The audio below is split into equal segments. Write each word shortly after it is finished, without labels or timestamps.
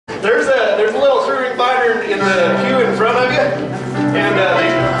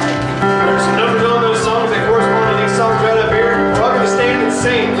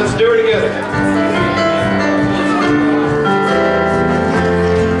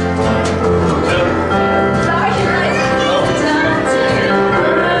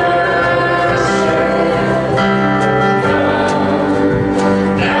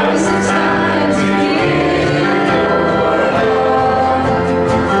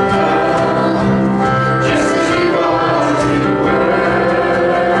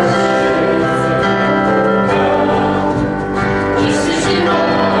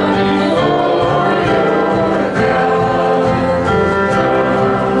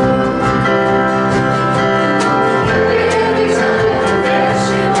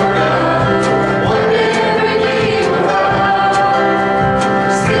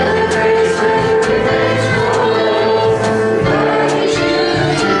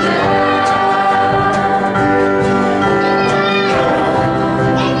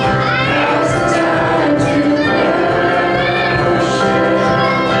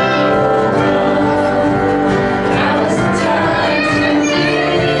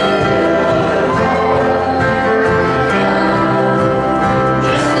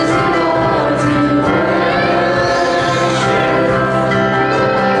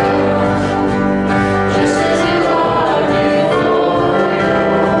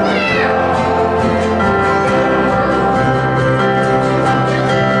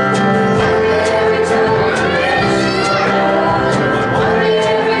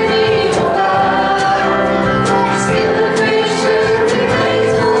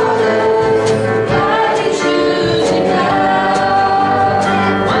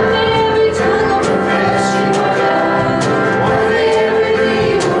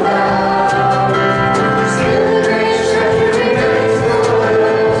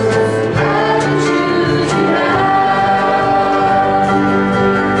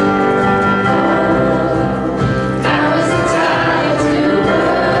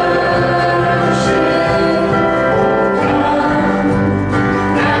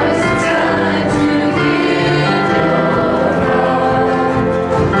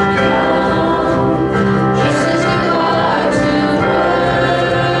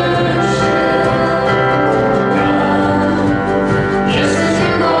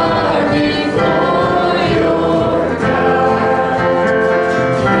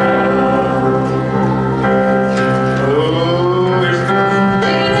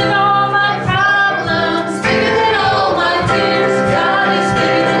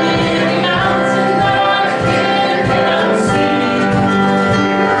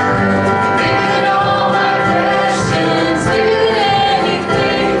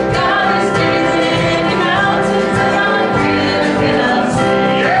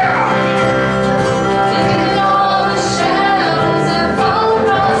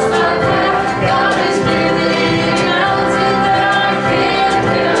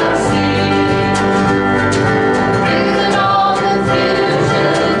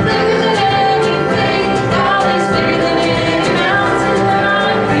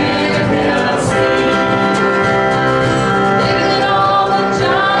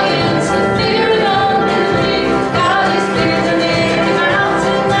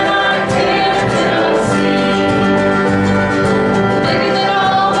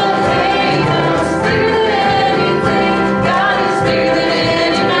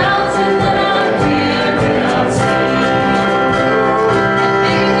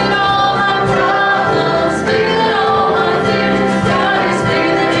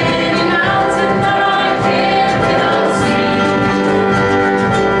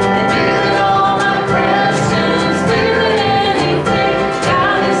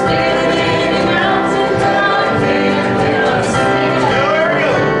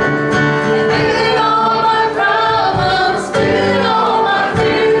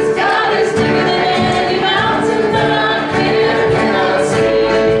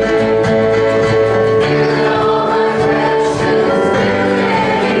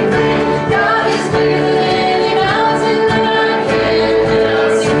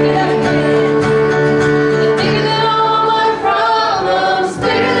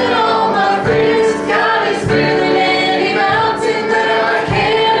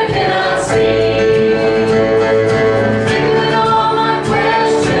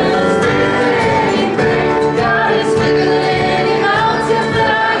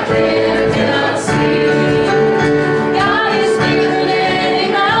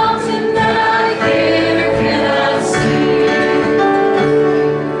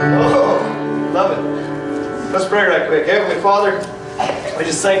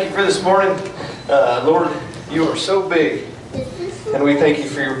just thank you for this morning. Lord, you are so big. And we thank you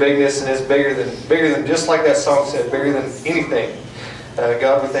for your bigness, and it's bigger than just like that song said, bigger than anything.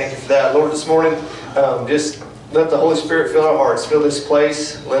 God, we thank you for that. Lord, this morning, just let the Holy Spirit fill our hearts, fill this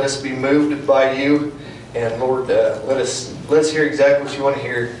place. Let us be moved by you. And Lord, let's hear exactly what you want to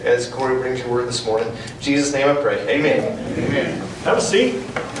hear as Corey brings your word this morning. In Jesus' name I pray. Amen. Amen. Have a seat.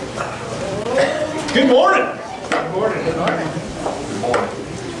 Good morning. Good morning. Good morning.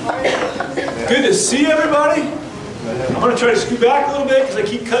 Good to see everybody. I'm going to try to scoot back a little bit because I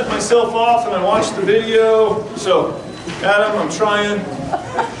keep cutting myself off and I watch the video. So, Adam, I'm trying.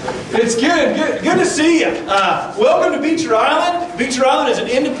 It's good to see you. Welcome to Beecher Island. Beecher Island is an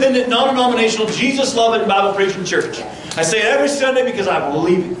independent, non-denominational, Jesus-loving, Bible-preaching church. I say it every Sunday because I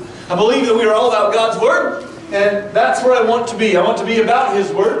believe it. I believe that we are all about God's Word, and that's where I want to be. I want to be about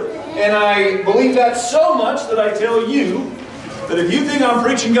His Word, and I believe that so much that I tell you that if you think I'm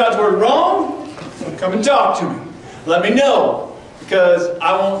preaching God's Word wrong, come and talk to me. Let me know, because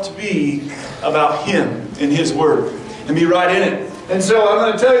I want to be about Him and His Word and be right in it. And so I'm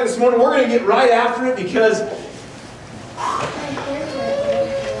going to tell you this morning, we're going to get right after it because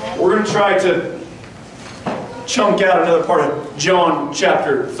we're going to try to chunk out another part of John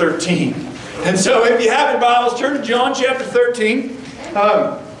chapter 13. And so if you have your Bibles, turn to John chapter 13.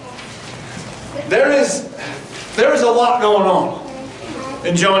 There is a lot going on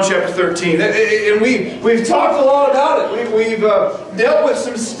in John chapter 13. And we've talked a lot about it. We've dealt with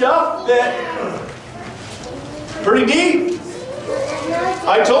some stuff that pretty deep.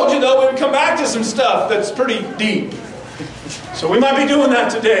 I told you, though, we would come back to some stuff that's pretty deep. So we might be doing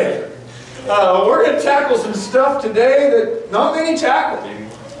that today. We're going to tackle some stuff today that not many tackle.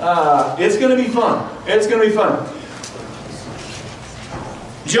 It's going to be fun. It's going to be fun.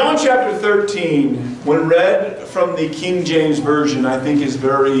 John chapter 13, when read from the King James Version, I think is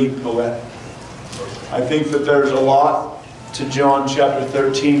very poetic. I think that there's a lot to John chapter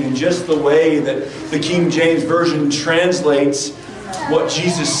 13 and just the way that the King James Version translates what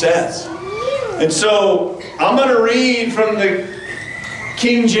Jesus says. And so I'm going to read from the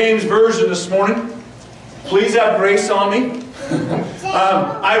King James Version this morning. Please have grace on me.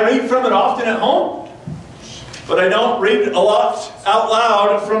 I read from it often at home, but I don't read a lot out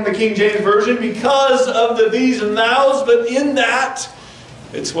loud from the King James Version because of the these and thous, but in that,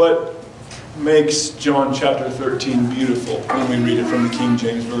 it's what makes John chapter 13 beautiful when we read it from the King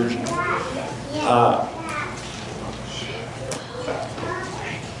James Version.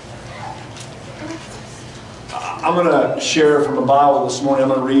 I'm going to share from a Bible this morning. I'm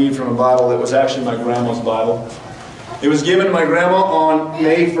going to read from a Bible that was actually my grandma's Bible. It was given to my grandma on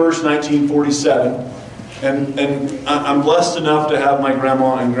May 1st, 1947. And I'm blessed enough to have my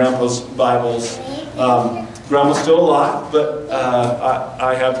grandma and grandpa's Bibles. Grandma's still alive, but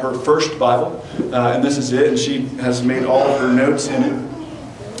I have her first Bible. And this is it. And she has made all of her notes in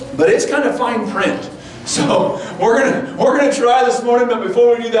it. But it's kind of fine print. So we're gonna try this morning, but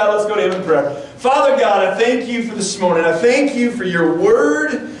before we do that, let's go to Him in prayer. Father God, I thank you for this morning. I thank you for your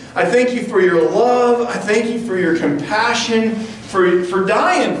word. I thank you for your love. I thank you for your compassion, for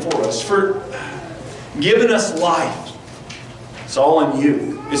dying for us, for giving us life. It's all in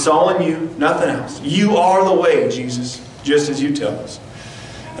you. It's all in you, nothing else. You are the way, Jesus, just as you tell us.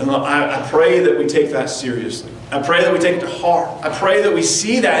 And I pray that we take that seriously. I pray that we take it to heart. I pray that we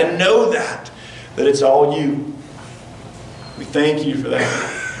see that and know that it's all you. We thank you for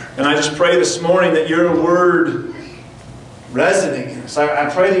that. And I just pray this morning that your word resonates in us. I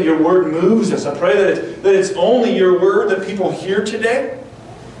pray that your word moves us. I pray that it's only your word that people hear today.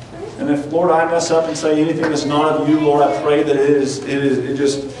 And if, Lord, I mess up and say anything that's not of you, Lord, I pray that it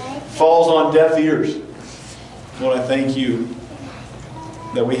just falls on deaf ears. Lord, I thank you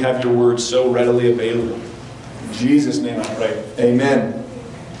that we have your word so readily available. In Jesus' name I pray. Amen.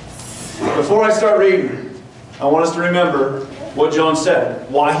 Before I start reading, I want us to remember what John said,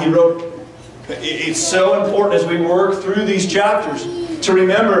 why he wrote. It's so important as we work through these chapters to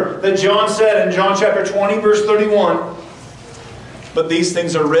remember that John said in John chapter 20, verse 31, "But these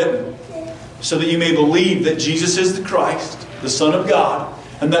things are written so that you may believe that Jesus is the Christ, the Son of God,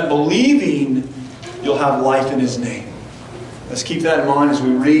 and that believing you'll have life in His name." Let's keep that in mind as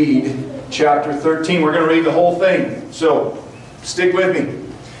we read chapter 13. We're going to read the whole thing, so stick with me.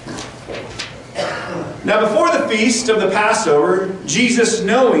 Now before the feast of the Passover, Jesus,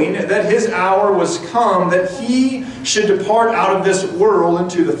 knowing that His hour was come, that He should depart out of this world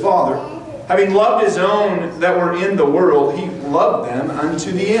into the Father, having loved His own that were in the world, He loved them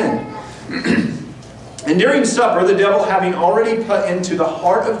unto the end. And during supper, the devil having already put into the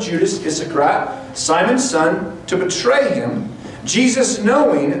heart of Judas Iscariot, Simon's son, to betray Him, Jesus,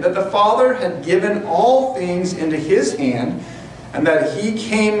 knowing that the Father had given all things into his hand, and that he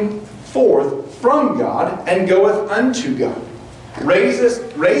came forth from God, and goeth unto God,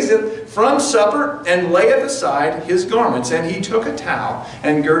 raiseth from supper, and layeth aside his garments. And he took a towel,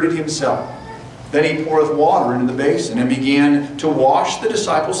 and girded himself. Then he poureth water into the basin, and began to wash the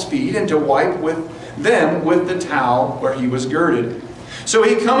disciples' feet, and to wipe them with the towel where he was girded. So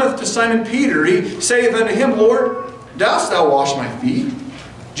he cometh to Simon Peter. He saith unto him, Lord, dost thou wash my feet?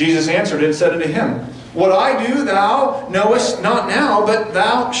 Jesus answered and said unto him, What I do thou knowest not now, but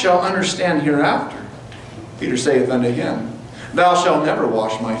thou shalt understand hereafter. Peter saith unto him, Thou shalt never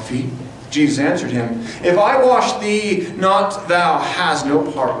wash my feet. Jesus answered him, If I wash thee not, thou hast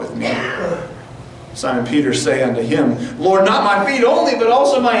no part with me. Simon Peter saith unto him, Lord, not my feet only, but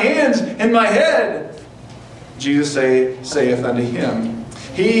also my hands and my head. Jesus saith unto him,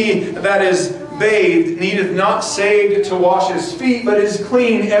 He that is bathed needeth not save to wash his feet, but is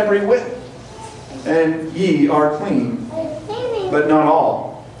clean every whit. And ye are clean, but not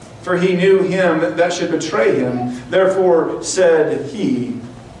all. For he knew him that should betray him. Therefore said he,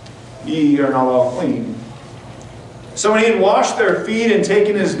 Ye are not all clean. So when he had washed their feet and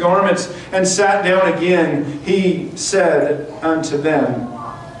taken his garments and sat down again, he said unto them,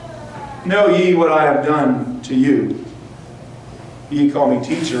 Know ye what I have done to you? Ye call me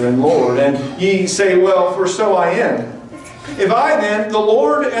teacher and Lord, and ye say, Well, for so I am. If I then, the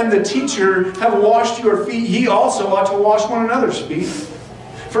Lord and the teacher, have washed your feet, ye also ought to wash one another's feet.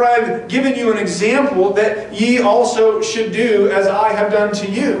 For I have given you an example that ye also should do as I have done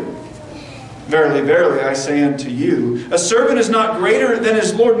to you. Verily, verily, I say unto you, a servant is not greater than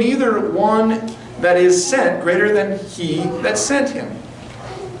his Lord, neither one that is sent greater than he that sent him.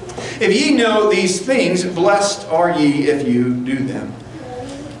 If ye know these things, blessed are ye if you do them.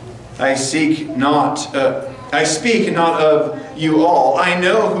 I speak not of you all. I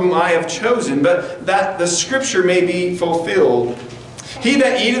know whom I have chosen, but that the Scripture may be fulfilled. He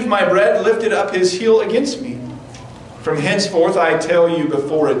that eateth my bread lifted up his heel against me. From henceforth I tell you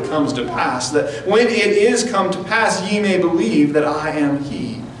before it comes to pass, that when it is come to pass, ye may believe that I am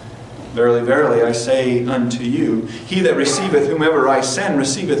he. Verily, verily, I say unto you, he that receiveth whomever I send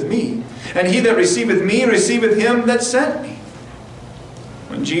receiveth me, and he that receiveth me receiveth him that sent me.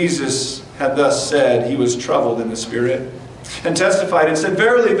 When Jesus had thus said, he was troubled in the spirit, and testified and said,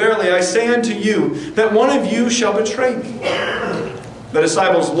 Verily, verily, I say unto you, that one of you shall betray me. The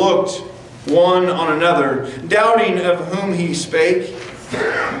disciples looked one on another, doubting of whom he spake.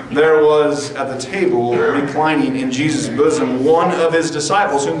 There was at the table, reclining in Jesus' bosom, one of his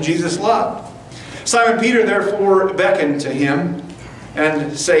disciples whom Jesus loved. Simon Peter therefore beckoned to him,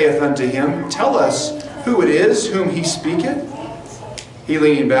 and saith unto him, Tell us who it is whom he speaketh. He,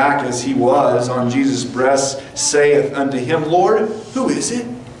 leaning back as he was on Jesus' breast, saith unto him, Lord, who is it?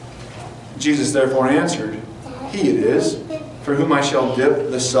 Jesus therefore answered, He it is, for whom I shall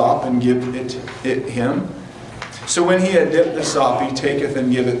dip the sop and give it him. So when he had dipped the sop, he taketh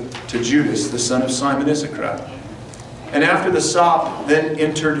and giveth to Judas, the son of Simon Iscariot. And after the sop, then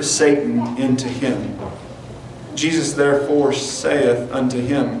entered Satan into him. Jesus therefore saith unto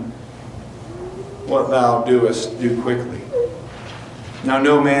him, What thou doest, do quickly. Now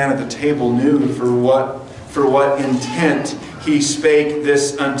no man at the table knew for what intent he spake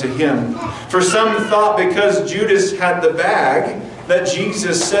this unto him. For some thought because Judas had the bag, that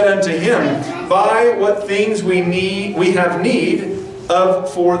Jesus said unto him, Buy what things we have need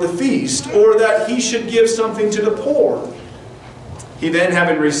of for the feast, or that he should give something to the poor. He then,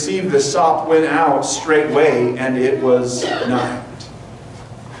 having received the sop, went out straightway, and it was night.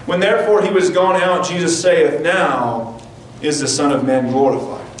 When therefore he was gone out, Jesus saith, Now is the Son of Man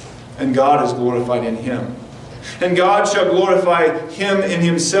glorified, and God is glorified in him. And God shall glorify him in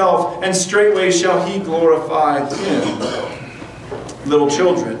himself, and straightway shall he glorify him. Little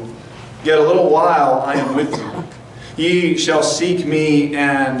children, yet a little while I am with you. Ye shall seek me,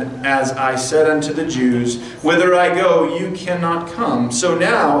 and as I said unto the Jews, Whither I go, you cannot come. So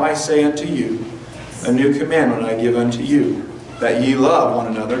now I say unto you, a new commandment I give unto you, that ye love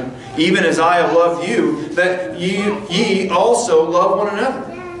one another, even as I have loved you, that ye also love one another.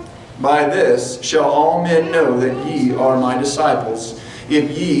 By this shall all men know that ye are my disciples,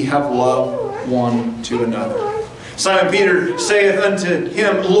 if ye have love one to another. Simon Peter saith unto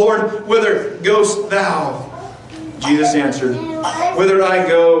him, Lord, whither goest thou? Jesus answered, Whither I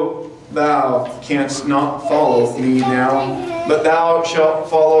go, thou canst not follow me now, but thou shalt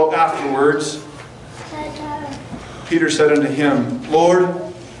follow afterwards. Peter said unto him, Lord,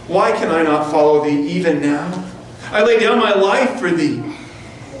 why can I not follow thee even now? I lay down my life for thee.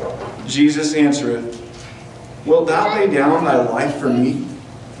 Jesus answereth, wilt thou lay down thy life for me?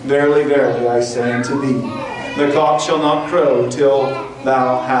 Verily, verily, I say unto thee, the cock shall not crow till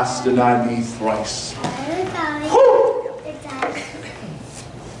thou hast denied me thrice. Whew!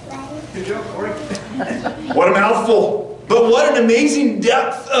 What a mouthful. But what an amazing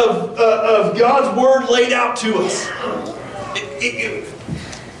depth of God's Word laid out to us.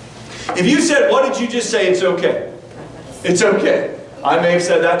 If you said, what did you just say? It's okay. It's okay. I may have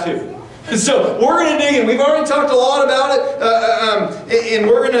said that too. So we're going to dig in. We've already talked a lot about it, and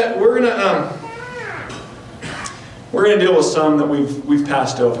we're going to deal with some that we've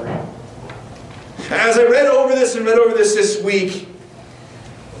passed over. As I read over this this week,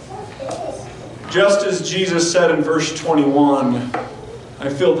 just as Jesus said in verse 21, I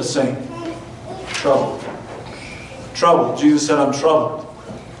feel the same. Troubled. Troubled. Jesus said, I'm troubled.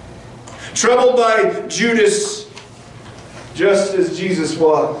 Troubled by Judas, just as Jesus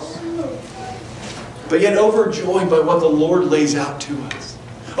was. But yet overjoyed by what the Lord lays out to us.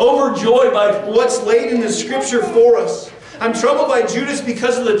 Overjoyed by what's laid in the Scripture for us. I'm troubled by Judas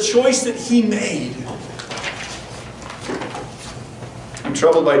because of the choice that he made. I'm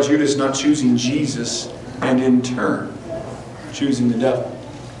troubled by Judas not choosing Jesus and in turn choosing the devil.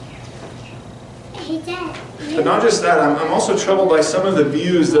 But not just that, I'm also troubled by some of the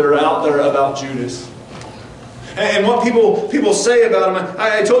views that are out there about Judas. And what people say about him.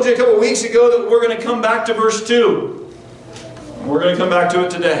 I told you a couple weeks ago that we're going to come back to verse 2. We're going to come back to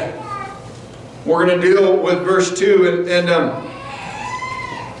it today. We're going to deal with verse 2. And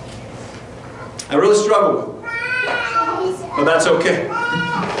I really struggle with it. But that's okay.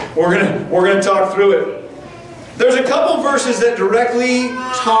 We're going to talk through it. There's a couple verses that directly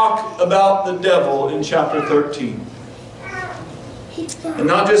talk about the devil in chapter 13. And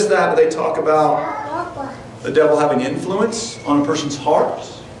not just that, but they talk about the devil having influence on a person's heart.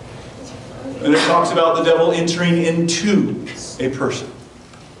 And it talks about the devil entering into a person.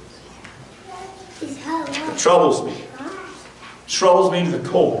 It troubles me. It troubles me to the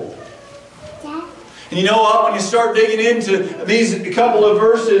core. And you know what? When you start digging into these couple of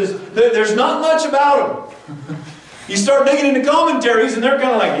verses, there's not much about them. You start digging into commentaries and they're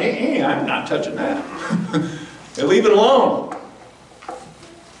kind of like, I'm not touching that. They leave it alone.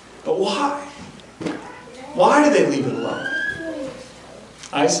 But why? Why do they leave it alone?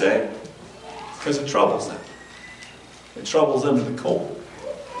 I say, because it troubles them. It troubles them to the core.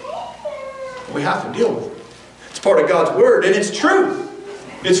 We have to deal with it. It's part of God's Word, and it's truth.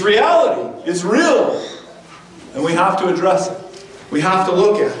 It's reality. It's real. And we have to address it. We have to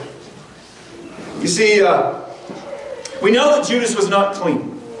look at it. You see, we know that Judas was not clean.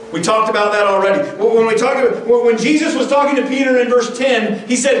 We talked about that already. When Jesus was talking to Peter in verse 10,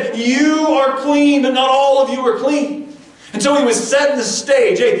 he said, you are clean, but not all of you are clean. And so he was setting the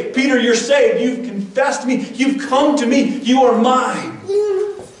stage. Hey, Peter, you're saved. You've confessed me. You've come to me. You are mine.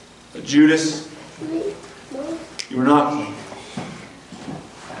 But Judas, you are not clean.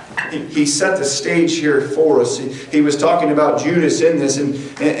 He set the stage here for us. He was talking about Judas in this, and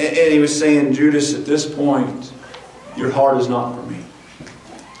he was saying, Judas, at this point, your heart is not for me.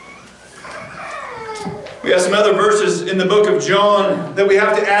 We have some other verses in the book of John that we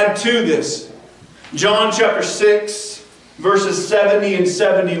have to add to this. John chapter 6, verses 70 and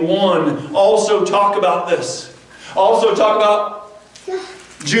 71 also talk about this. Also talk about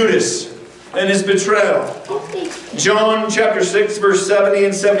Judas and his betrayal. John chapter 6, verse 70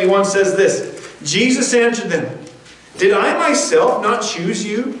 and 71 says this. Jesus answered them, did I myself not choose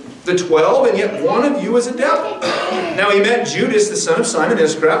you, the 12, and yet one of you is a devil? Now he meant Judas, the son of Simon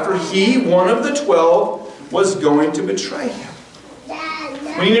Iscariot, for he, one of the 12, was going to betray him.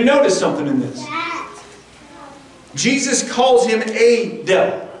 We need to notice something in this. Jesus calls him a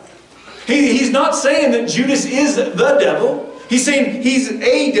devil. He's not saying that Judas is the devil. He's saying he's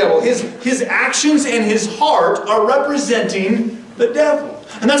a devil. His actions and his heart are representing the devil.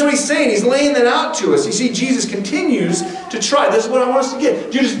 And that's what he's saying. He's laying that out to us. You see, Jesus continues to try. This is what I want us to get.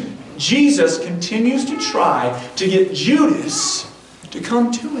 Jesus continues to try to get Judas to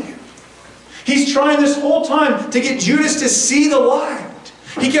come to him. He's trying this whole time to get Judas to see the light.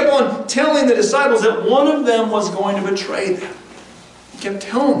 He kept on telling the disciples that one of them was going to betray them. He kept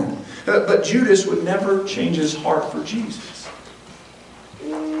telling them. But Judas would never change his heart for Jesus.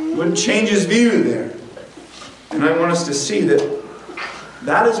 Wouldn't change his view there. And I want us to see that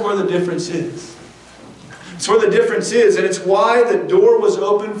that is where the difference is. It's where the difference is, and it's why the door was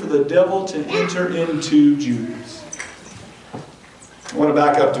open for the devil to enter into Judas. I want to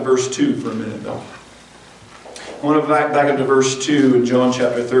back up to verse 2 for a minute, though. I want to back up to verse 2 in John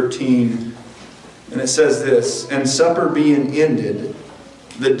chapter 13. And it says this, and supper being ended,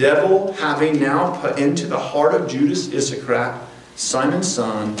 the devil having now put into the heart of Judas Iscariot, Simon's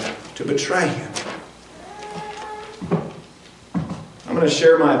son, to betray him. I'm going to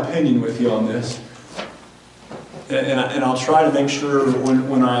share my opinion with you on this. And I'll try to make sure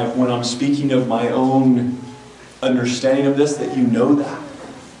when I'm speaking of my own understanding of this, that you know that.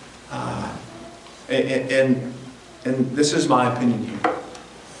 And this is my opinion here.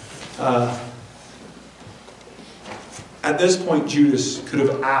 At this point, Judas could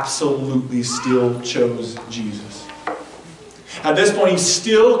have absolutely still chose Jesus. At this point, he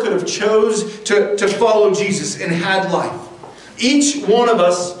still could have chose to follow Jesus and had life. Each one of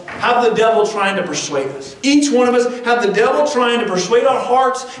us have the devil trying to persuade us. Each one of us have the devil trying to persuade our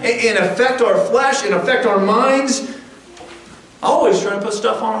hearts and affect our flesh and affect our minds. Always trying to put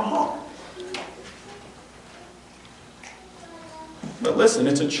stuff on our heart. But listen,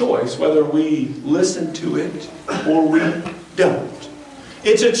 it's a choice whether we listen to it or we don't.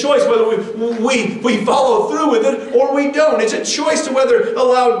 It's a choice whether we follow through with it or we don't. It's a choice to whether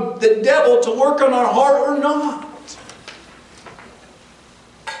allow the devil to work on our heart or not.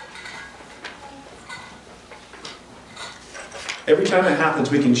 Every time it happens,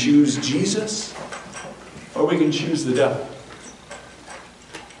 we can choose Jesus or we can choose the devil.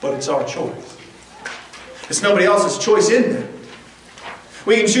 But it's our choice. It's nobody else's choice in there.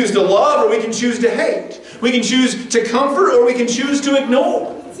 We can choose to love or we can choose to hate. We can choose to comfort or we can choose to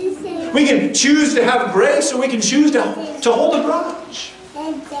ignore. We can choose to have grace or we can choose to hold a grudge.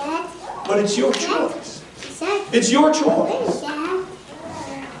 But it's your choice. It's your choice.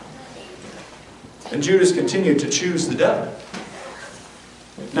 And Judas continued to choose the devil.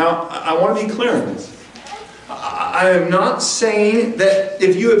 Now, I want to be clear on this. I am not saying that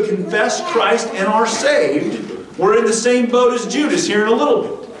if you have confessed Christ and are saved, we're in the same boat as Judas here in a little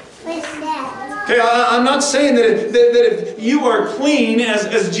bit. Okay, I'm not saying that if you are clean,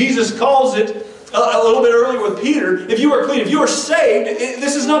 as Jesus calls it a little bit earlier with Peter, if you are clean, if you are saved,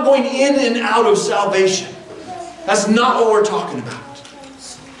 this is not going in and out of salvation. That's not what we're talking about.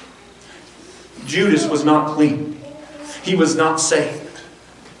 Judas was not clean. He was not saved.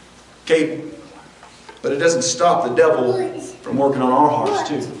 Okay, but it doesn't stop the devil from working on our hearts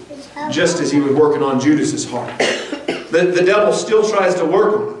too. Just as he was working on Judas's heart. The devil still tries to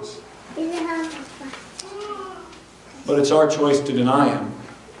work on us. But it's our choice to deny him,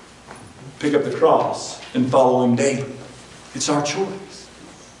 pick up the cross, and follow him daily. It's our choice.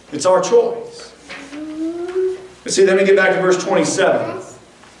 It's our choice. But see, let me get back to verse 27.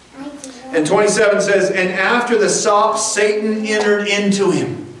 And 27 says, and after the sop, Satan entered into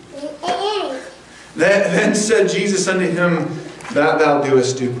him. Then said Jesus unto him, that thou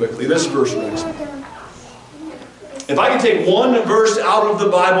doest do quickly. This verse wrecks me. If I could take one verse out of the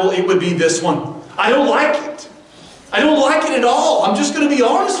Bible, it would be this one. I don't like it. I don't like it at all. I'm just going to be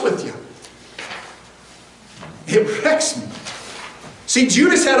honest with you. It wrecks me. See,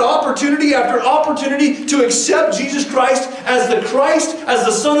 Judas had opportunity after opportunity to accept Jesus Christ, as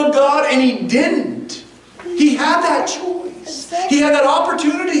the Son of God, and he didn't. He had that choice. He had that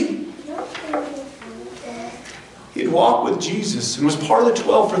opportunity. He had walked with Jesus and was part of the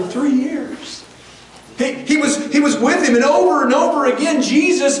 12 for 3 years. He was with him, and over again,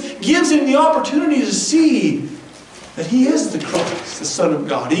 Jesus gives him the opportunity to see that he is the Christ, the Son of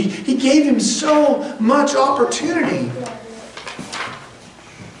God. He gave him so much opportunity.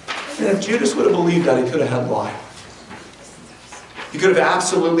 And if Judas would have believed that, he could have had life. He could have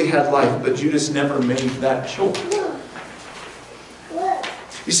absolutely had life, but Judas never made that choice.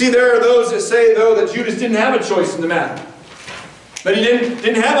 You see, there are those that say, though, that Judas didn't have a choice in the matter. That he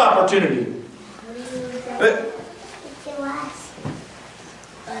didn't have opportunity.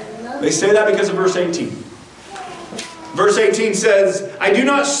 They say that because of verse 18. Verse 18 says, I do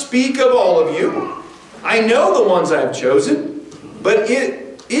not speak of all of you. I know the ones I have chosen, but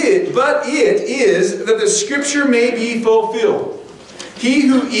it is that the scripture may be fulfilled. He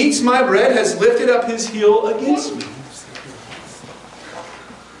who eats my bread has lifted up his heel against me.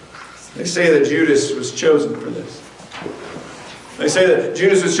 They say that Judas was chosen for this. They say that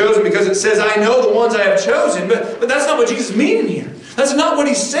Judas was chosen because it says, I know the ones I have chosen. But that's not what Jesus means here. That's not what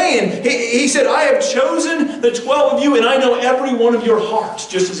he's saying. He said, I have chosen the 12 of you, and I know every one of your hearts,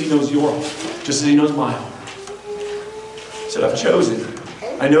 just as he knows your heart, just as he knows my heart. He said, I've chosen you.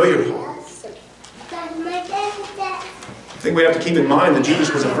 I know your heart. I think we have to keep in mind that Judas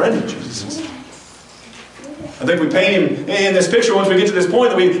was a friend of Jesus. I think we paint him in this picture, once we get to this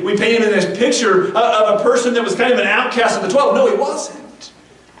point, that we paint him in this picture of a person that was kind of an outcast of the 12. No, he wasn't.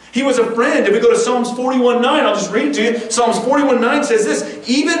 He was a friend. If we go to Psalms 41:9, I'll just read it to you. Psalms 41:9 says this,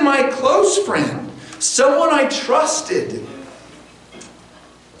 even my close friend, someone I trusted.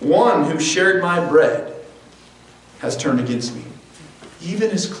 One who shared my bread has turned against me, even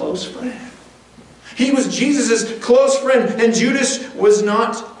his close friend. He was Jesus' close friend, and Judas was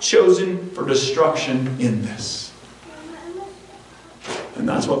not chosen for destruction in this. And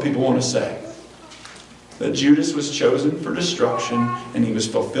that's what people want to say. That Judas was chosen for destruction, and he was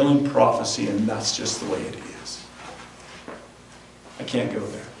fulfilling prophecy, and that's just the way it is. I can't go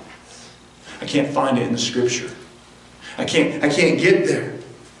there. I can't find it in the Scripture. I can't get there.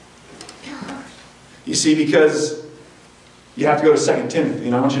 You see, because you have to go to 2 Timothy,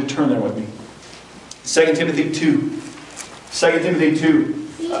 and I want you to turn there with me. 2 Timothy 2. 2 Timothy 2.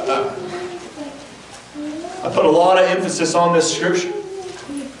 I put a lot of emphasis on this Scripture.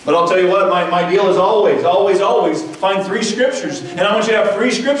 But I'll tell you what, my deal is always find 3 Scriptures. And I want you to have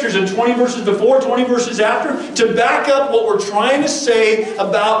 3 Scriptures and 20 verses before, 20 verses after, to back up what we're trying to say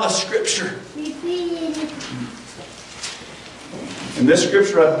about a Scripture. And this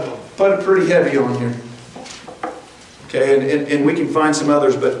Scripture, I put it pretty heavy on here. Okay, and we can find some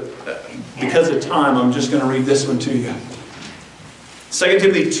others, but because of time, I'm just going to read this one to you. 2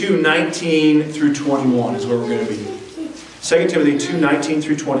 Timothy 2:19 through 21 is where we're going to be. 2 Timothy 2:19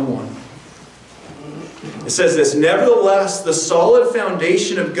 through 21. It says this, "Nevertheless, the solid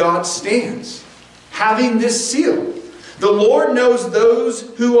foundation of God stands, having this seal. The Lord knows those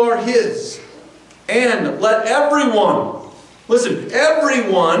who are His. And let everyone, listen,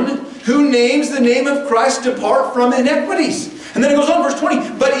 everyone who names the name of Christ depart from iniquities." And then it goes on, verse 20.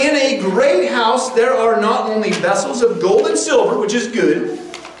 "But in a great house there are not only vessels of gold and silver," which is good,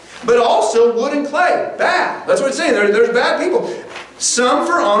 "but also wood and clay." Bad. That's what it's saying. There's bad people. "Some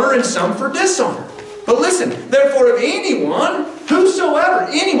for honor and some for dishonor. But listen, therefore if anyone, whosoever,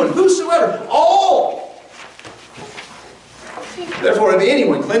 therefore if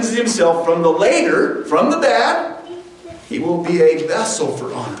anyone cleanses himself from the later, from the bad, he will be a vessel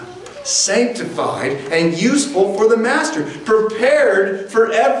for honor, sanctified and useful for the master, prepared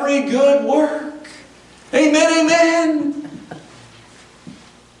for every good work." Amen, amen.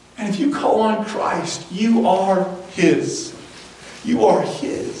 And if you call on Christ, you are His. You are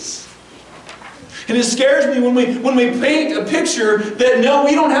His. And it scares me when we paint a picture that, no,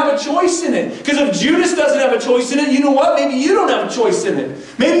 we don't have a choice in it. Because if Judas doesn't have a choice in it, you know what? Maybe you don't have a choice in it.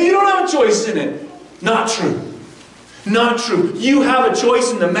 Maybe you don't have a choice in it. Not true. Not true. You have a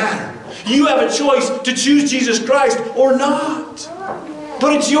choice in the matter. You have a choice to choose Jesus Christ or not.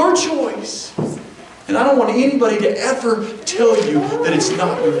 But it's your choice. And I don't want anybody to ever tell you that it's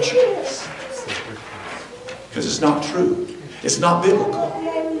not your choice. Because it's not true. It's not biblical.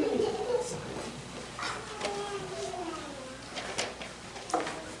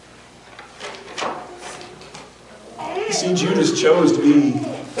 You see, Judas chose to be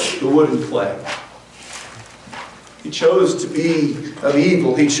the wood and clay. He chose to be of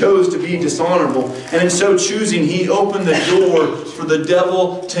evil. He chose to be dishonorable. And in so choosing, he opened the door for the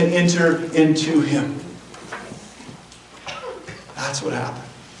devil to enter into him. That's what happened.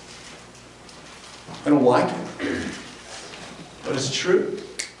 I don't like it. But it's true.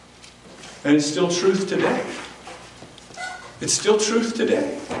 And it's still truth today. It's still truth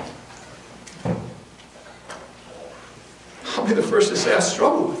today. I'll be the first to say I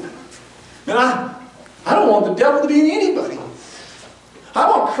struggle with it. Man, I don't want the devil to be in anybody. I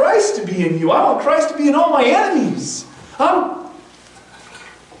want Christ to be in you. I want Christ to be in all my enemies.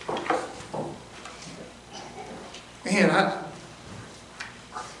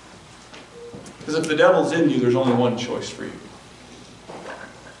 Because if the devil's in you, there's only one choice for you.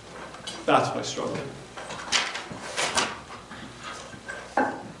 That's what I struggle with.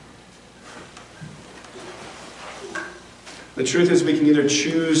 The truth is, we can either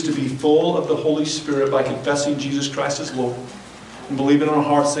choose to be full of the Holy Spirit by confessing Jesus Christ as Lord and believing in our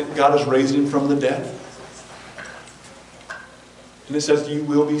hearts that God has raised Him from the dead. And it says you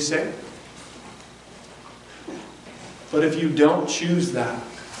will be saved. But if you don't choose that,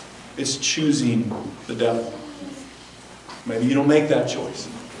 it's choosing the devil. Maybe you don't make that choice.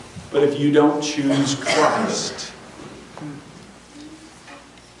 But if you don't choose Christ,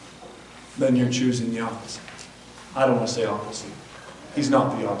 then you're choosing the opposite. I don't want to say opposite. He's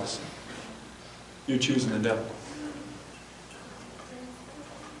not the opposite. You're choosing the devil.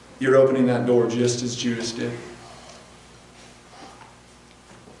 You're opening that door just as Judas did.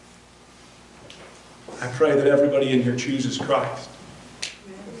 I pray that everybody in here chooses Christ.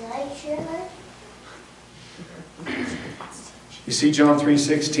 You see, John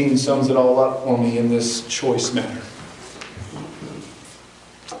 3:16 sums it all up for me in this choice matter.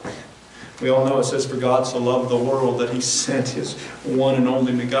 We all know it says, "For God so loved the world that He sent His one and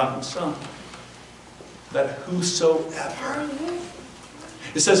only begotten Son, that whosoever."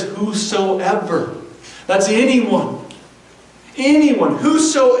 It says, whosoever. That's anyone. Anyone.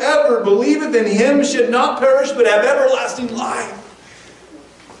 Whosoever believeth in him should not perish, but have everlasting life.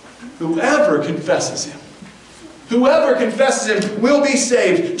 Whoever confesses him. Whoever confesses him will be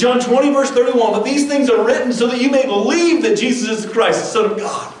saved. John 20, verse 31. But these things are written so that you may believe that Jesus is the Christ, the Son of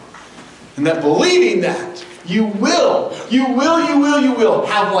God. And that believing that, you will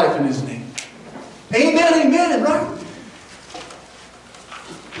have life in his name. Amen, amen, right?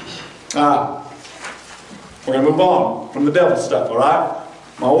 We're going to move on from the devil stuff, all right?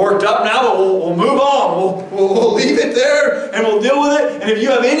 I'm all worked up now, but we'll move on. We'll leave it there, and we'll deal with it. And if you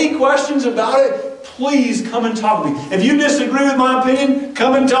have any questions about it, please come and talk to me. If you disagree with my opinion,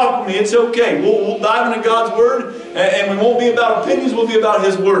 come and talk to me. It's okay. We'll dive into God's Word, and we won't be about opinions. We'll be about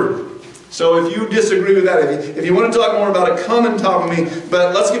His Word. So if you disagree with that, if you want to talk more about it, come and talk with me.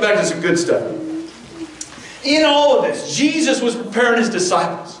 But let's get back to some good stuff. In all of this, Jesus was preparing His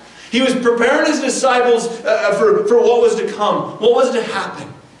disciples. He was preparing His disciples for what was to come, what was to happen.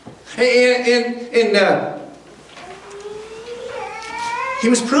 And He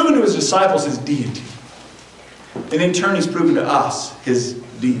was proving to His disciples His deity. And in turn, He's proven to us His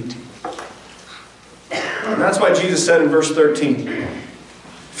deity. And that's why Jesus said in verse 13,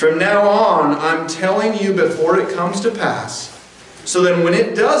 "From now on, I'm telling you before it comes to pass, so that when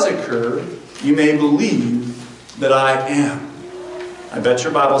it does occur, you may believe that I am." I bet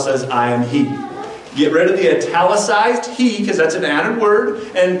your Bible says, "I am He." Get rid of the italicized He, because that's an added word,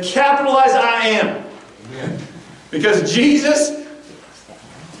 and capitalize I am. Because Jesus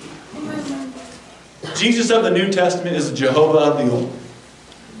of the New Testament is the Jehovah of the Old.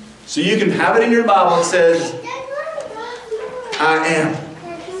 So you can have it in your Bible. It says, I am.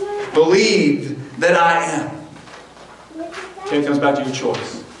 Believe that I am. Okay, it comes back to your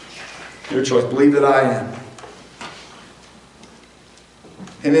choice. Your choice. Believe that I am.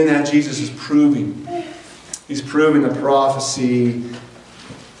 And in that, Jesus is proving. He's proving the prophecy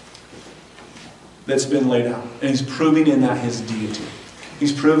that's been laid out. And He's proving in that His deity.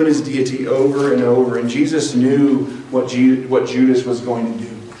 He's proven His deity over and over. And Jesus knew what Judas was going to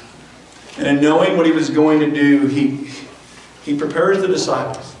do. And in knowing what He was going to do, He prepares the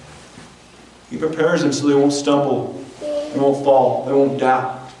disciples. He prepares them so they won't stumble. They won't fall. They won't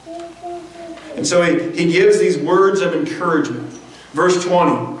doubt. And so He gives these words of encouragement. Verse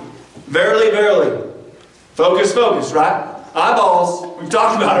 20. Verily, verily. Focus, focus, right? Eyeballs. We've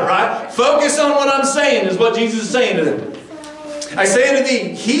talked about it, right? Focus on what I'm saying is what Jesus is saying to them. I say unto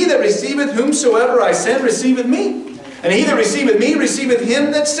thee, he that receiveth whomsoever I send receiveth me. And he that receiveth me receiveth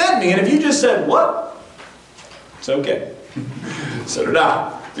him that sent me. And if you just said, what? It's okay. So did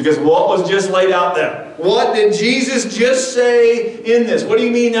I. Because what was just laid out there? What did Jesus just say in this? What do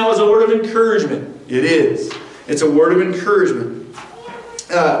you mean that was a word of encouragement? It is. It's a word of encouragement.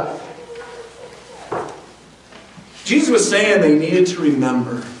 Jesus was saying they needed to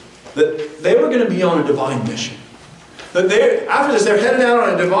remember that they were going to be on a divine mission. That after this, they're headed out on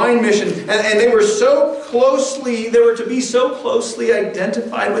a divine mission, and they were to be so closely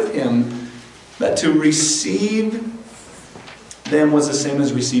identified with Him that to receive them was the same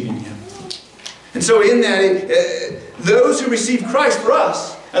as receiving Him. And so in that, those who receive Christ for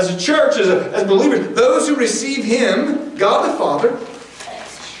us, as a church, as believers, those who receive Him, God the Father,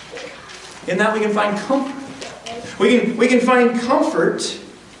 in that we can find comfort. We can find comfort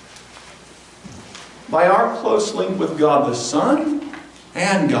by our close link with God the Son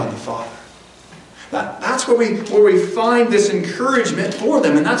and God the Father. That's where we find this encouragement for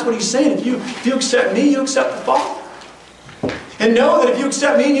them. And that's what He's saying. If you accept me, you accept the Father. And know that if you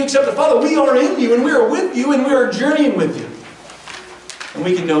accept me and you accept the Father, we are in you and we are with you and we are journeying with you. And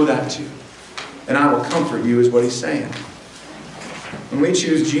we can know that too. And I will comfort you is what He's saying. When we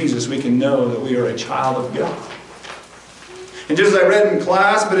choose Jesus, we can know that we are a child of God. And just as I read in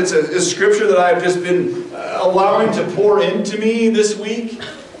class, but it's a scripture that I've just been allowing to pour into me this week.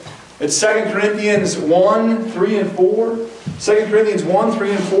 It's 2 Corinthians 1, 3 and 4. 2 Corinthians 1,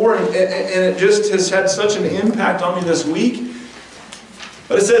 3 and 4. And it just has had such an impact on me this week.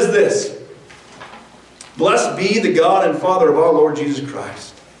 But it says this. Blessed be the God and Father of our Lord Jesus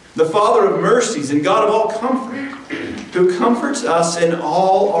Christ, the Father of mercies and God of all comfort, who comforts us in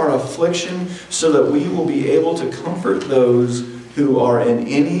all our affliction, so that we will be able to comfort those who are in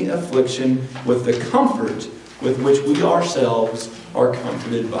any affliction with the comfort with which we ourselves are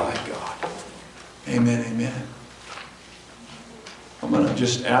comforted by God. Amen, amen. I'm going to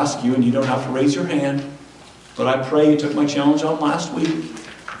just ask you, and you don't have to raise your hand, but I pray you took my challenge on last week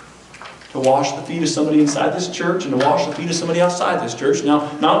to wash the feet of somebody inside this church and to wash the feet of somebody outside this church.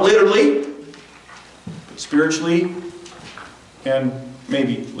 Now, not literally, but spiritually and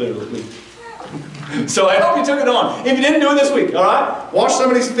Maybe literally. So I hope you took it on. If you didn't do it this week, all right? Wash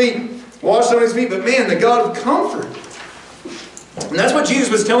somebody's feet. Wash somebody's feet. But man, the God of comfort. And that's what Jesus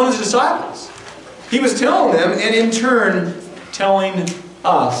was telling his disciples. He was telling them, and in turn, telling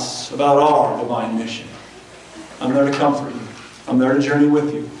us about our divine mission. I'm there to comfort you. I'm there to journey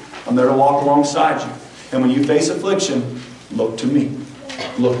with you. I'm there to walk alongside you. And when you face affliction, look to me.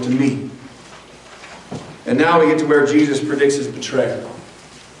 Look to me. And now we get to where Jesus predicts his betrayal.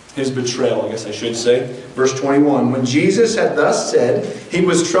 His betrayal, I guess I should say. Verse 21. When Jesus had thus said, he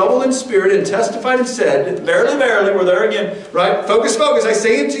was troubled in spirit and testified and said, verily, verily, we're there again, right? Focus, focus. I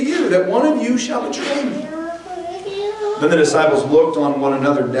say unto you that one of you shall betray me. Then the disciples looked on one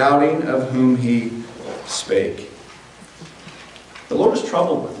another, doubting of whom he spake. The Lord was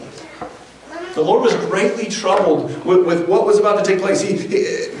troubled with it. The Lord was greatly troubled with what was about to take place.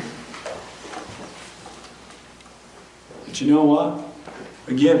 But you know what?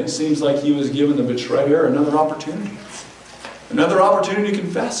 Again, it seems like he was giving the betrayer another opportunity. Another opportunity to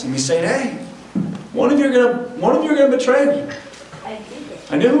confess him. He's saying, hey, one of you are going to betray me.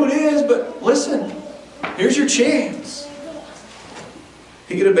 I know who it is, but listen, here's your chance.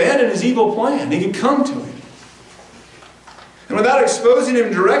 He could abandon his evil plan. He could come to him. And without exposing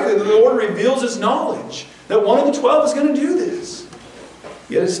him directly, the Lord reveals his knowledge that one of the 12 is going to do this.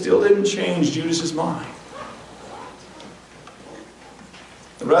 Yet it still didn't change Judas's mind.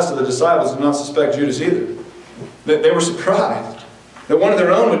 The rest of the disciples did not suspect Judas either. They were surprised that one of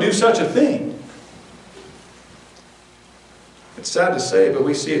their own would do such a thing. It's sad to say, but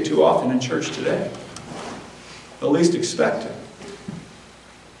we see it too often in church today. The least expected.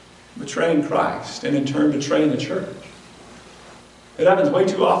 Betraying Christ and in turn betraying the church. It happens way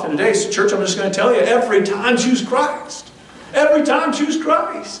too often today. So church, I'm just going to tell you, every time choose Christ. Every time choose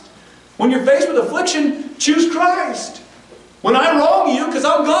Christ. When you're faced with affliction, choose Christ. When I wrong you, because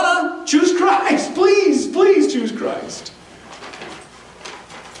I'm gonna, choose Christ. Please, please choose Christ.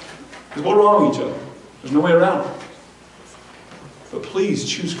 Because we'll wrong each other. There's no way around it. But please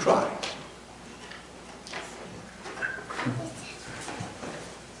choose Christ.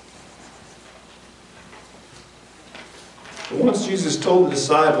 But once Jesus told the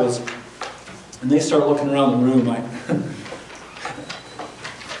disciples, and they start looking around the room, I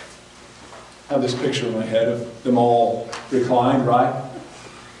have this picture in my head of them all reclined, right?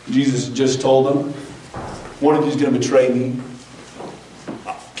 Jesus just told them, one of you is going to betray me.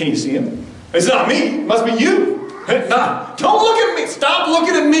 Can you see him? It's not me. It must be you. Don't look at me. Stop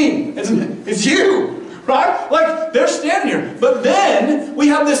looking at me. It's you. Right? Like, they're standing here. But then, we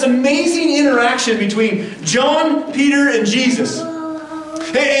have this amazing interaction between John, Peter, and Jesus.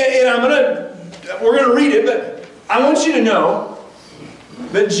 And we're going to read it, but I want you to know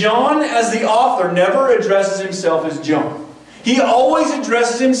that John, as the author, never addresses himself as John. He always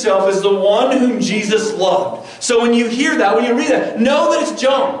addresses himself as the one whom Jesus loved. So when you hear that, when you read that, know that it's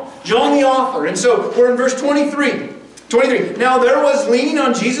John. John the author. And so we're in verse 23. Now there was leaning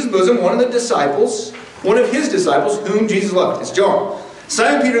on Jesus' bosom one of his disciples, whom Jesus loved. It's John.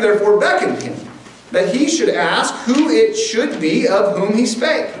 Simon Peter therefore beckoned him, that he should ask who it should be of whom he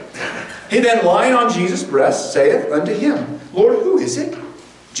spake. He then, lying on Jesus' breast, saith unto him, Lord, who is it?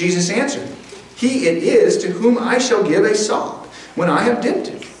 Jesus answered, He it is to whom I shall give a sop, when I have dipped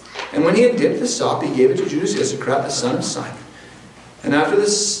it. And when he had dipped the sop, he gave it to Judas Iscariot, the son of Simon. And after the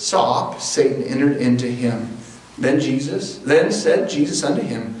sop, Satan entered into him. Then said Jesus unto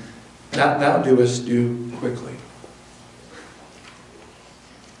him, That thou doest, do quickly.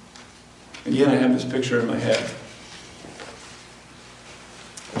 Again, I have this picture in my head.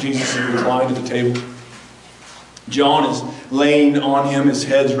 Jesus is reclined at the table. John is laying on him, his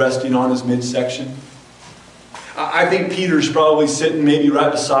head's resting on his midsection. I think Peter's probably sitting maybe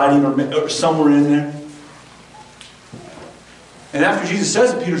right beside him or somewhere in there. And after Jesus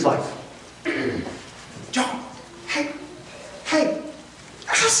says it, Peter's like, John, hey,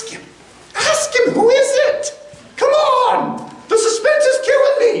 ask him, who is it? Come on, the suspense is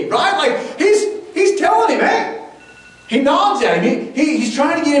killing me, right? Like, he's telling him, hey. He nods at him, he's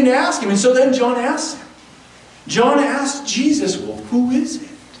trying to get him to ask him, and so then John asks him. John asked Jesus, well, who is it?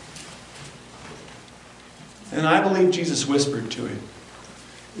 And I believe Jesus whispered to him.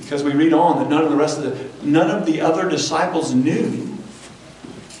 Because we read on that none of the other disciples knew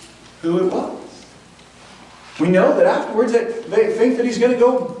who it was. We know that afterwards that they think that he's going to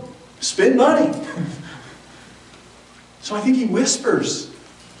go spend money. So I think he whispers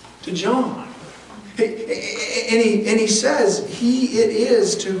to John. And he says, He it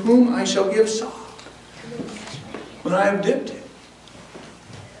is to whom I shall give sop, when I have dipped it.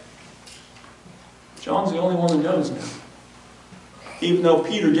 John's the only one who knows now. even though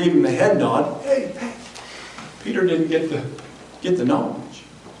Peter gave him the head nod, hey, Peter didn't get the knowledge.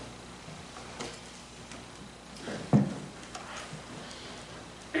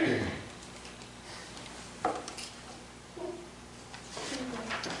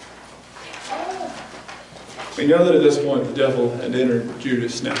 We know that at this point the devil had entered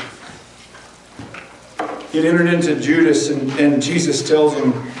Judas now. He had entered into Judas, and Jesus tells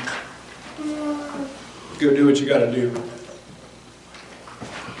him, go do what you got to do.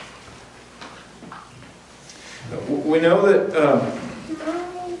 We know that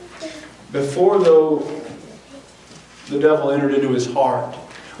before, though, the devil entered into his heart,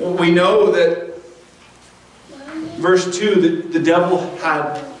 we know that, verse 2, that the devil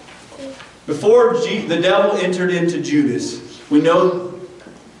had, before the devil entered into Judas, we know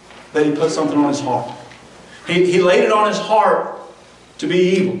that he put something on his heart. He laid it on his heart to be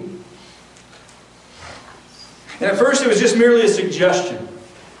evil. And at first it was just merely a suggestion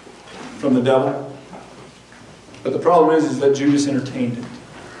from the devil. But the problem is that Judas entertained it.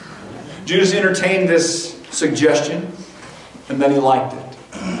 Judas entertained this suggestion, and then he liked it.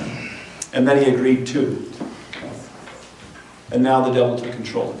 And then he agreed to it. And now the devil took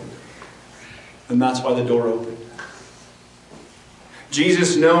control of it. And that's why the door opened.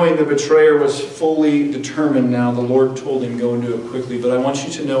 Jesus, knowing the betrayer was fully determined now, the Lord told him, go and do it quickly. But I want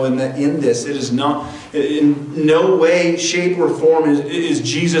you to know in this, it is not, in no way, shape, or form is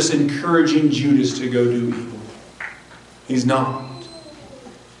Jesus encouraging Judas to go do evil. He's not.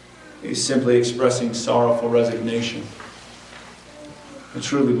 He's simply expressing sorrowful resignation. I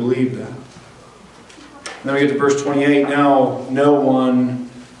truly believe that. And then we get to verse 28. Now no one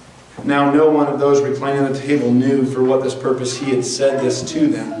of those reclining at the table knew for what this purpose he had said this to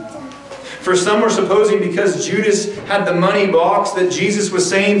them. For some were supposing because Judas had the money box that Jesus was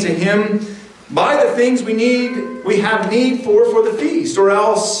saying to him, buy the things we have need for the feast, or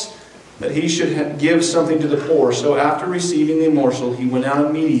else that he should give something to the poor. So after receiving the morsel, he went out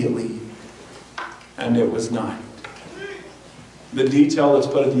immediately, and it was night. The detail that's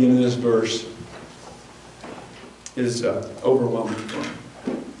put at the end of this verse is overwhelming for me.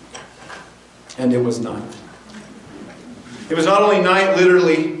 And it was night. It was not only night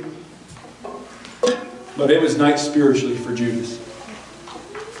literally, but it was night spiritually for Judas.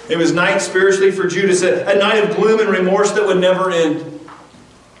 It was night spiritually for Judas, a night of gloom and remorse that would never end.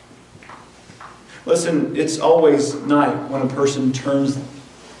 Listen, it's always night when a person turns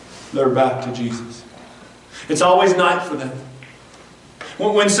their back to Jesus. It's always night for them.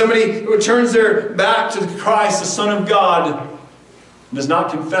 When somebody turns their back to Christ, the Son of God, and does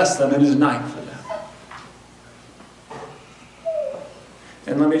not confess them, it is night for them.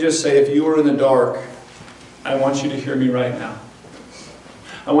 And let me just say, if you are in the dark, I want you to hear me right now.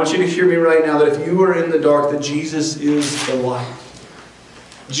 I want you to hear me right now that if you are in the dark, that Jesus is the light.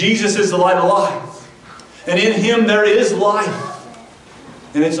 Jesus is the light of life. And in Him there is life.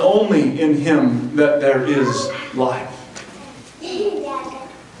 And it's only in Him that there is life.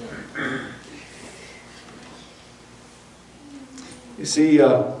 You see,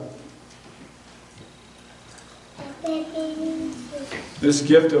 this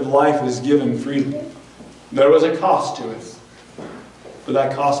gift of life is given freely. There was a cost to it, but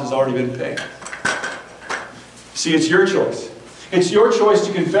that cost has already been paid. See, it's your choice. It's your choice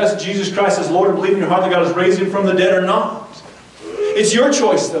to confess Jesus Christ as Lord and believe in your heart that God has raised Him from the dead or not. It's your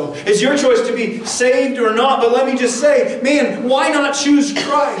choice, though. It's your choice to be saved or not. But let me just say, man, why not choose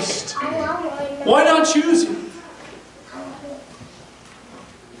Christ? Why not choose Him?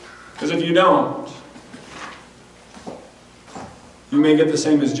 Because if you don't, you may get the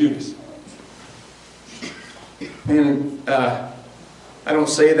same as Judas. And I don't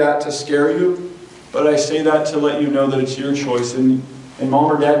say that to scare you, but I say that to let you know that it's your choice. And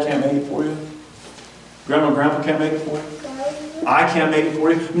Mom or Dad can't make it for you. Grandma and Grandpa can't make it for you. I can't make it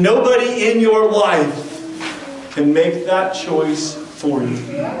for you. Nobody in your life can make that choice for you.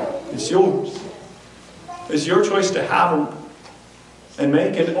 It's yours. It's your choice to have them and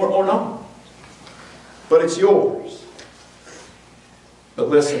make it or not. But it's yours. But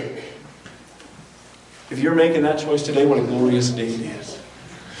listen, if you're making that choice today, what a glorious day it is.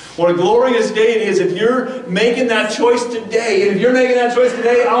 What a glorious day it is if you're making that choice today. And if you're making that choice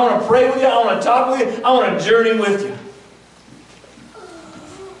today, I want to pray with you. I want to talk with you. I want to journey with you.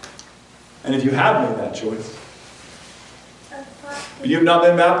 And if you have made that choice, but you've not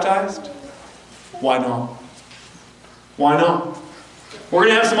been baptized, why not? Why not? We're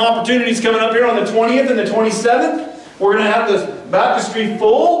going to have some opportunities coming up here on the 20th and the 27th. We're going to have the baptistry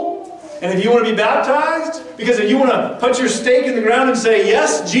full. And if you want to be baptized, because if you want to put your stake in the ground and say,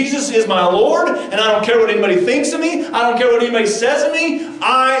 yes, Jesus is my Lord, and I don't care what anybody thinks of me, I don't care what anybody says of me,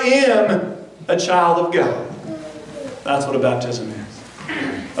 I am a child of God. That's what a baptism is.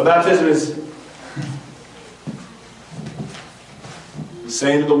 A baptism is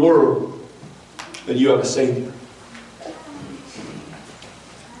saying to the world that you have a Savior.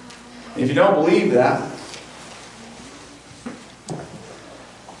 If you don't believe that,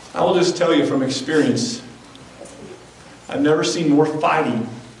 I will just tell you from experience, I've never seen more fighting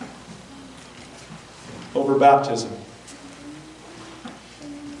over baptism.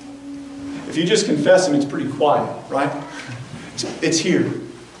 If you just confess Him, it's pretty quiet, right? It's here.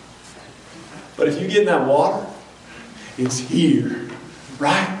 But if you get in that water, it's here,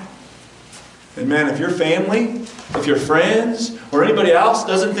 right? And man, if your family, if your friends, or anybody else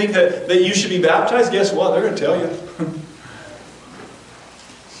doesn't think that you should be baptized, guess what? They're going to tell you.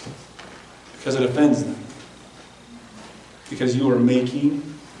 Because it offends them. Because you are making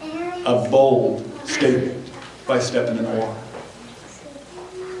a bold statement by stepping in the water.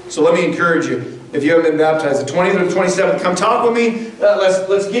 So let me encourage you, if you haven't been baptized, the 20th or the 27th, come talk with me.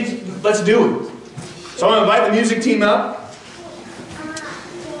 Let's do it. So I'm going to invite the music team up.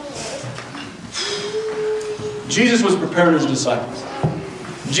 Jesus was preparing His disciples.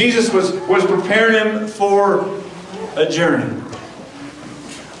 Jesus was preparing them for a journey.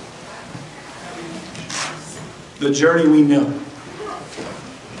 The journey we know.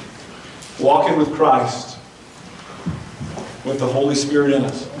 Walking with Christ. With the Holy Spirit in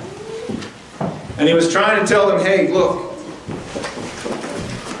us. And He was trying to tell them, hey, look.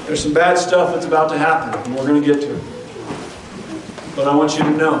 There's some bad stuff that's about to happen. And we're going to get to it. But I want you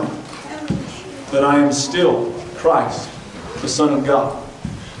to know that I am still Christ, the Son of God.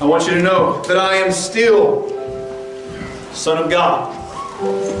 I want you to know that I am still Son of God.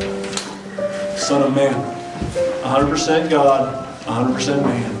 Son of man. 100% God, 100%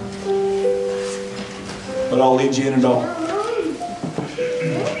 man. But I'll lead you in it all.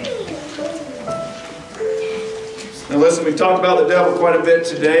 Now listen, we've talked about the devil quite a bit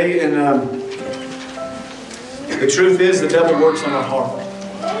today, and the truth is the devil works on our heart.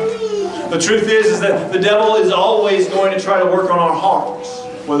 The truth is that the devil is always going to try to work on our hearts.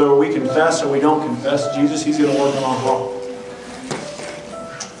 Whether we confess or we don't confess Jesus, he's going to work on our heart.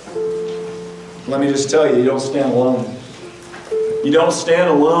 Let me just tell you, you don't stand alone. You don't stand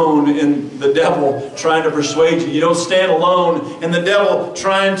alone in the devil trying to persuade you. You don't stand alone in the devil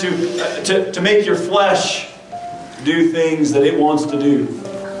trying to make your flesh do things that it wants to do.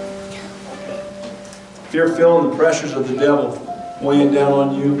 If you're feeling the pressures of the devil weighing down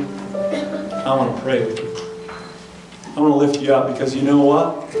on you, I want to pray with you. I want to lift you up, because you know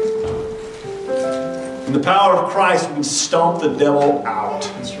what? In the power of Christ, we can stomp the devil out.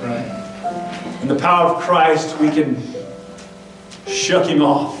 That's right. In the power of Christ, we can shuck him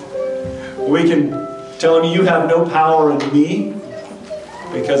off. We can tell him, you have no power in me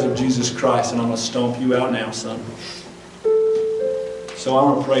because of Jesus Christ, and I'm going to stomp you out now, son. So I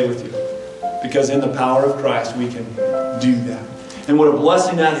want to pray with you, because in the power of Christ, we can do that. And what a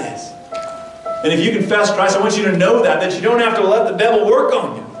blessing that is. And if you confess Christ, I want you to know that you don't have to let the devil work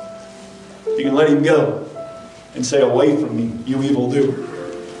on you. You can let him go and say, away from me, you evildoer.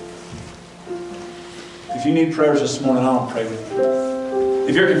 If you need prayers this morning, I want to pray with you.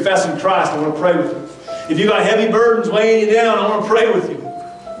 If you're confessing Christ, I want to pray with you. If you've got heavy burdens weighing you down, I want to pray with you.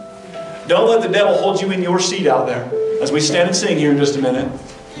 Don't let the devil hold you in your seat out there as we stand and sing here in just a minute.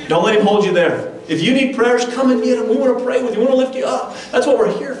 Don't let him hold you there. If you need prayers, come and get them. We want to pray with you. We want to lift you up. That's what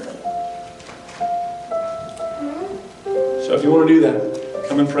we're here for. So if you want to do that,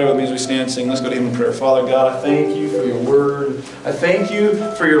 come and pray with me as we stand and sing. Let's go to Him in prayer. Father God, I thank you for your word. I thank you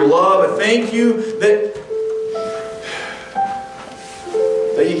for your love. I thank you that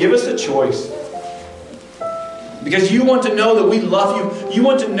you give us a choice. Because you want to know that we love you. You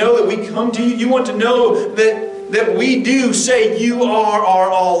want to know that we come to you. You want to know that we do say you are our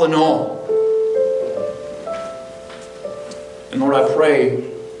all in all. And Lord, I pray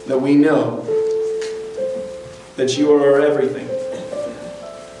that we know that you are our everything.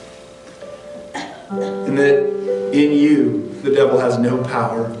 And that in you, the devil has no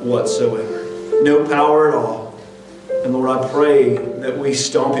power whatsoever. No power at all. And Lord, I pray that we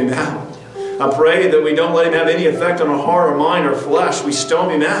stomp him out. I pray that we don't let him have any effect on our heart or mind or flesh. We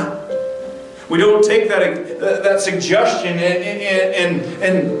stomp him out. We don't take that suggestion and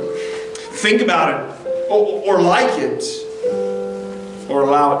think about it or like it or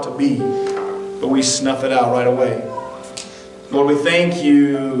allow it to be. But we snuff it out right away. Lord, we thank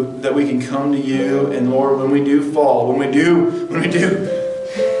you that we can come to you. And Lord, when we do fall, when we do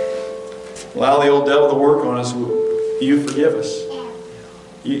allow the old devil to work on us, you forgive us.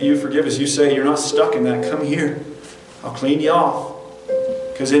 You forgive us. You say, you're not stuck in that. Come here. I'll clean you off.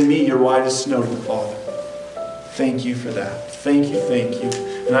 Because in me, you're white as snow to the Father. Thank you for that. Thank you, thank you.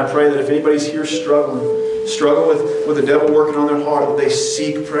 And I pray that if anybody's here struggle with the devil working on their heart, that they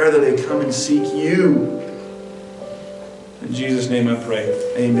seek prayer, that they come and seek you. In Jesus' name I pray.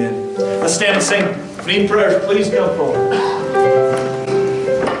 Amen. Let's stand and sing. If you need prayers, please come forward. Over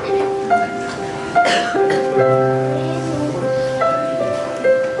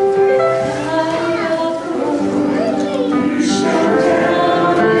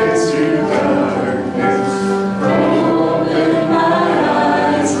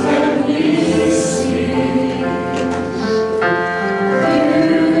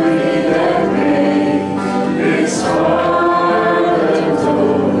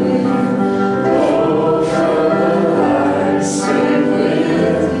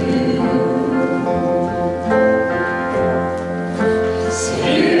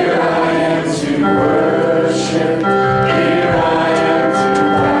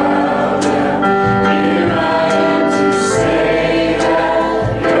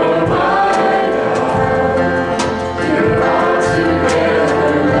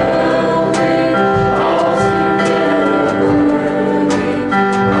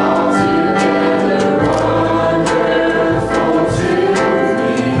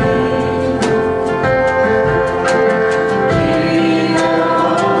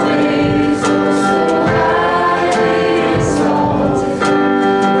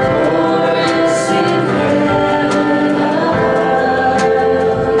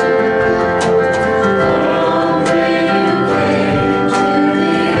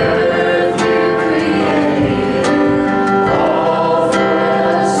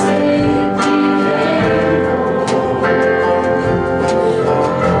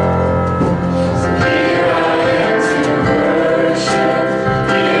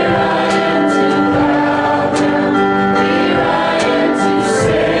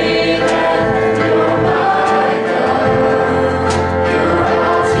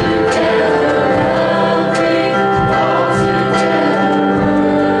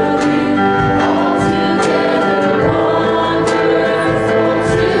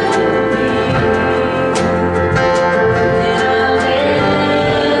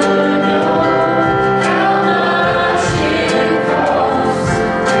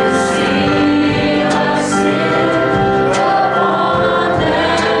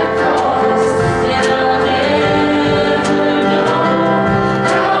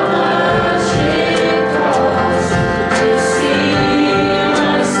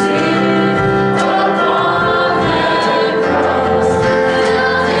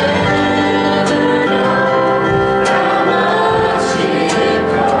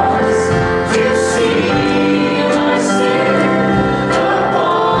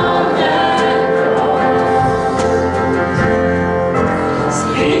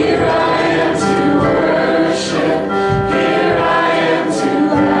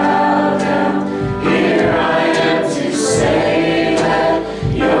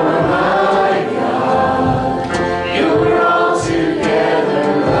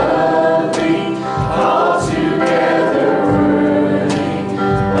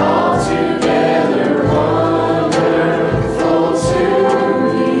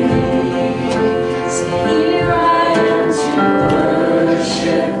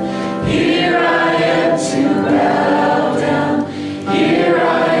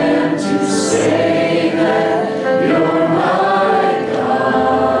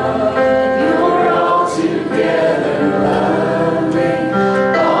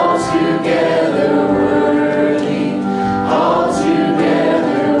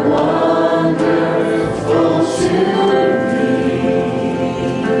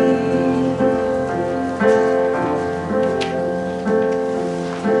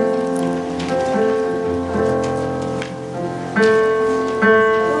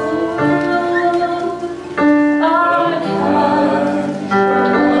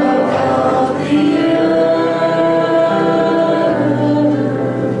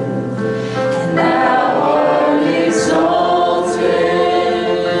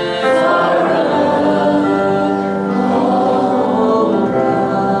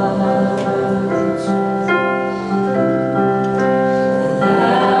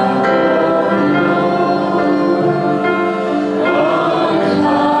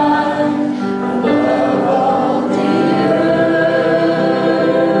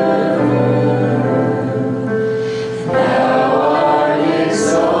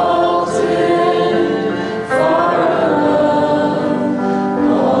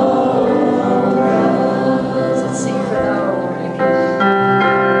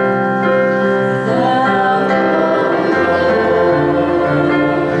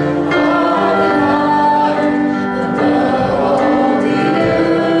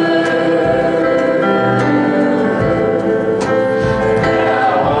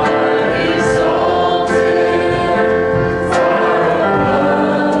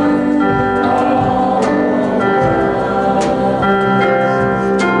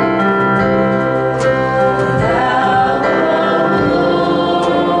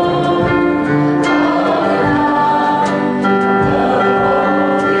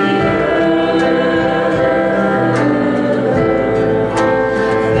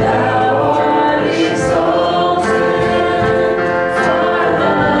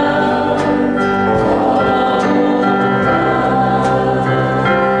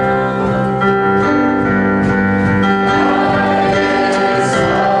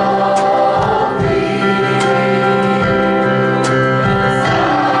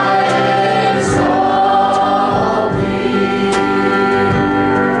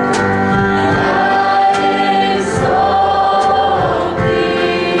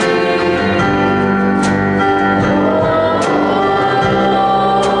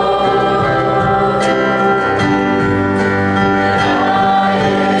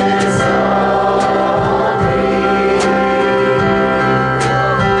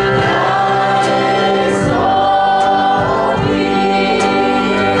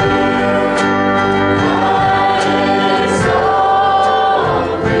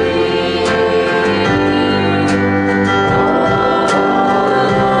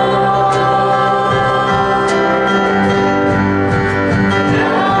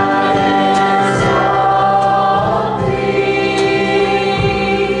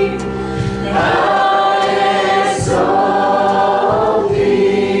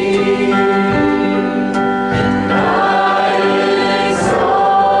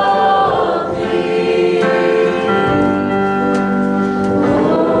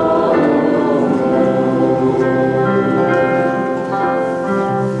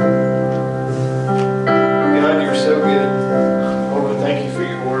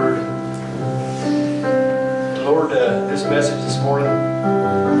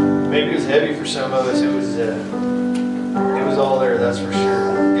some of us, it was all there, that's for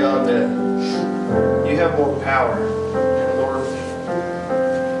sure. God, you have more power. And Lord,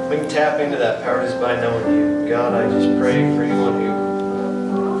 we can tap into that power just by knowing you. God, I just pray for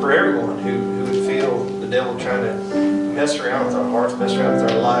everyone who would feel the devil trying to mess around with our hearts, mess around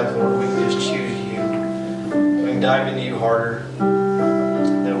with our lives, Lord. We can just choose you. We can dive into you harder.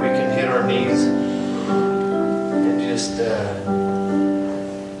 That we can hit our knees and just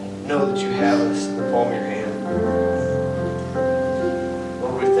know that you have us in the palm of your hand.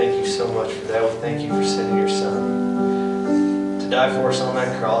 Lord, we thank you so much for that. We thank you for sending your Son to die for us on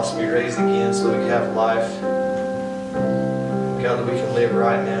that cross and be raised again so that we can have life. God, that we can live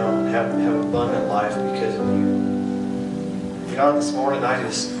right now and have abundant life because of you. God, this morning I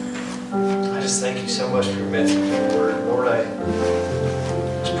just thank you so much for your message and your word. Lord, I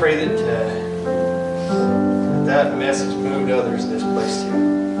just pray that that message moved others in this place too.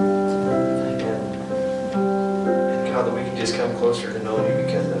 And God, that we can just come closer to knowing you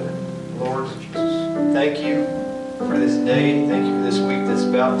because of it. Lord, thank you for this day. Thank you for this week that's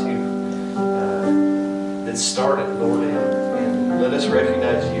about to, that's started, Lord, and let us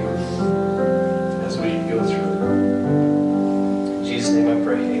recognize you as we go through it. In Jesus' name I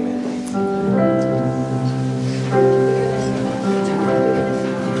pray, amen.